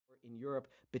in Europe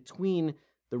between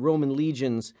the Roman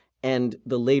legions and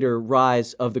the later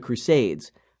rise of the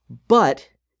Crusades. But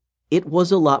it was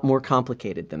a lot more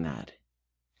complicated than that,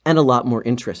 and a lot more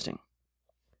interesting.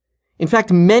 In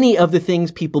fact, many of the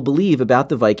things people believe about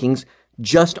the Vikings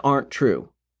just aren't true.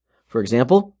 For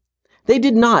example, they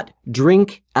did not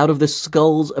drink out of the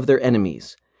skulls of their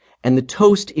enemies, and the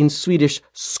toast in Swedish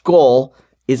skål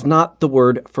is not the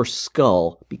word for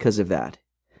skull because of that.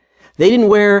 They didn't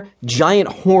wear giant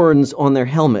horns on their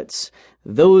helmets.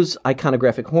 Those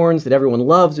iconographic horns that everyone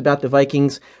loves about the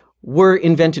Vikings were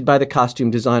invented by the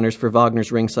costume designers for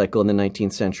Wagner's Ring Cycle in the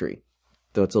 19th century,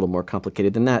 though it's a little more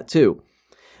complicated than that too.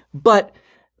 But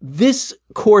this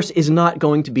course is not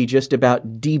going to be just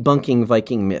about debunking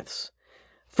Viking myths,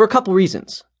 for a couple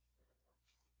reasons.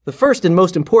 The first and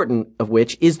most important of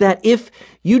which is that if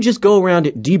you just go around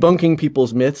debunking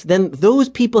people's myths, then those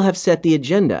people have set the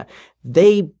agenda.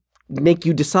 They make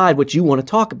you decide what you want to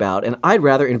talk about, and I'd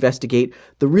rather investigate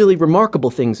the really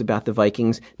remarkable things about the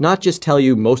Vikings, not just tell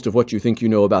you most of what you think you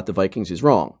know about the Vikings is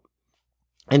wrong.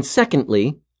 And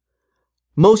secondly,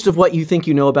 most of what you think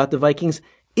you know about the Vikings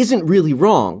isn't really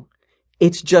wrong.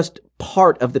 It's just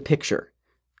part of the picture.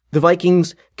 The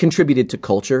Vikings contributed to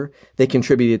culture, they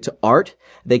contributed to art,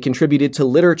 they contributed to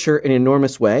literature in an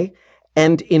enormous way,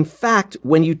 and in fact,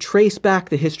 when you trace back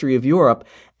the history of Europe,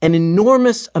 an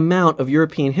enormous amount of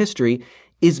European history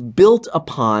is built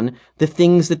upon the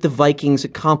things that the Vikings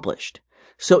accomplished.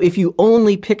 So if you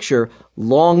only picture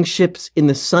long ships in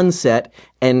the sunset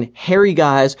and hairy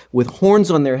guys with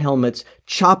horns on their helmets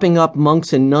chopping up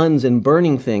monks and nuns and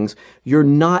burning things, you're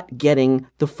not getting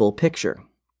the full picture.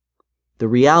 The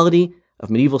reality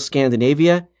of medieval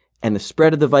Scandinavia and the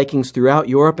spread of the Vikings throughout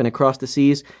Europe and across the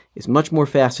seas is much more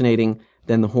fascinating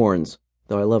than the horns,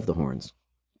 though I love the horns.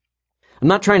 I'm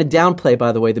not trying to downplay,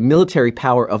 by the way, the military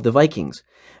power of the Vikings,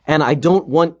 and I don't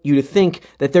want you to think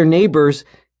that their neighbors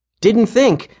didn't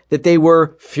think that they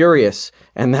were furious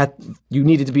and that you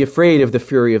needed to be afraid of the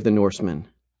fury of the Norsemen.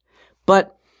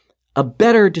 But a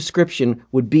better description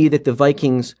would be that the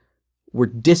Vikings were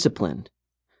disciplined.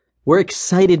 We're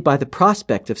excited by the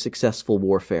prospect of successful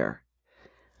warfare.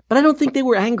 But I don't think they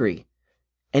were angry,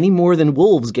 any more than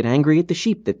wolves get angry at the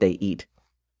sheep that they eat.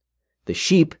 The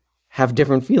sheep have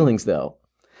different feelings, though.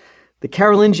 The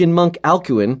Carolingian monk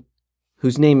Alcuin,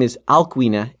 whose name is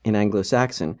Alcuina in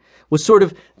Anglo-Saxon, was sort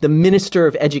of the minister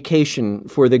of education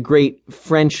for the great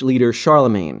French leader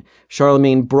Charlemagne.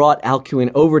 Charlemagne brought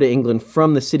Alcuin over to England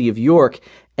from the city of York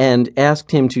and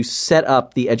asked him to set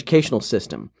up the educational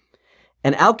system.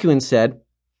 And Alcuin said,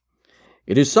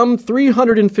 "It is some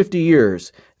 350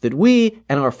 years that we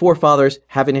and our forefathers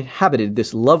have inhabited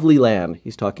this lovely land."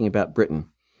 He's talking about Britain.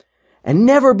 "And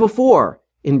never before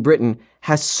in Britain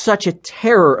has such a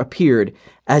terror appeared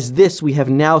as this we have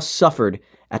now suffered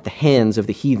at the hands of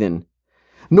the heathen.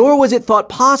 Nor was it thought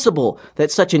possible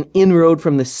that such an inroad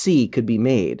from the sea could be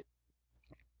made."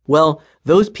 Well,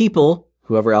 those people,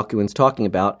 whoever Alcuin's talking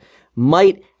about,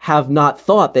 might have not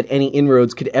thought that any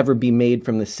inroads could ever be made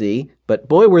from the sea, but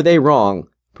boy were they wrong,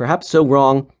 perhaps so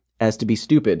wrong as to be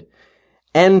stupid.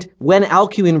 And when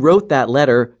Alcuin wrote that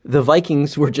letter, the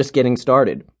Vikings were just getting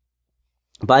started.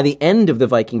 By the end of the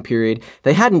Viking period,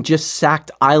 they hadn't just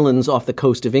sacked islands off the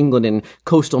coast of England and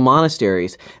coastal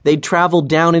monasteries. They'd traveled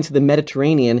down into the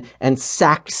Mediterranean and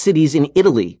sacked cities in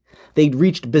Italy. They'd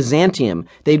reached Byzantium.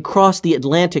 They'd crossed the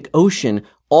Atlantic Ocean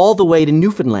all the way to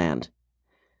Newfoundland.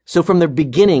 So from their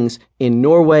beginnings in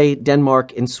Norway,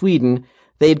 Denmark, and Sweden,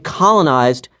 they had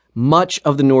colonized much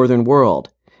of the northern world,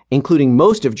 including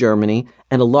most of Germany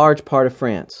and a large part of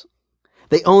France.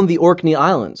 They owned the Orkney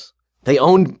Islands. They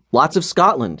owned lots of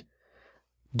Scotland.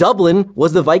 Dublin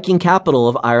was the Viking capital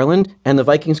of Ireland, and the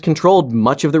Vikings controlled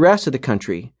much of the rest of the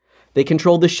country. They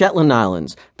controlled the Shetland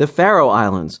Islands, the Faroe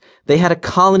Islands. They had a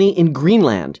colony in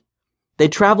Greenland. They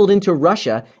traveled into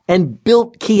Russia and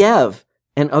built Kiev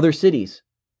and other cities.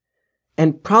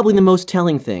 And probably the most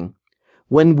telling thing,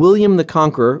 when William the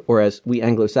Conqueror, or as we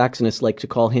Anglo-Saxonists like to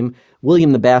call him,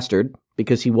 William the Bastard,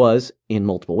 because he was in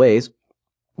multiple ways,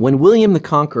 when William the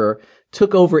Conqueror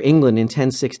took over England in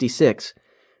 1066,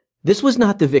 this was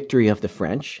not the victory of the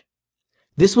French.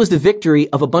 This was the victory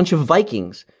of a bunch of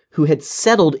Vikings who had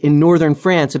settled in northern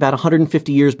France about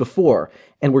 150 years before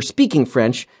and were speaking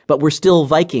French, but were still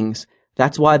Vikings.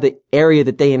 That's why the area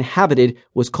that they inhabited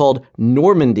was called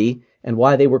Normandy, and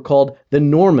why they were called the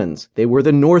Normans. They were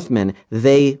the Northmen.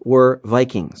 They were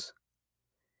Vikings.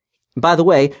 By the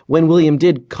way, when William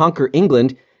did conquer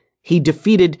England, he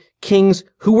defeated kings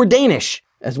who were Danish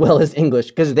as well as English,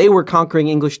 because they were conquering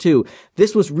English too.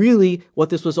 This was really what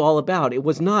this was all about. It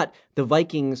was not the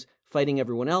Vikings fighting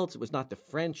everyone else. It was not the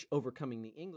French overcoming the English.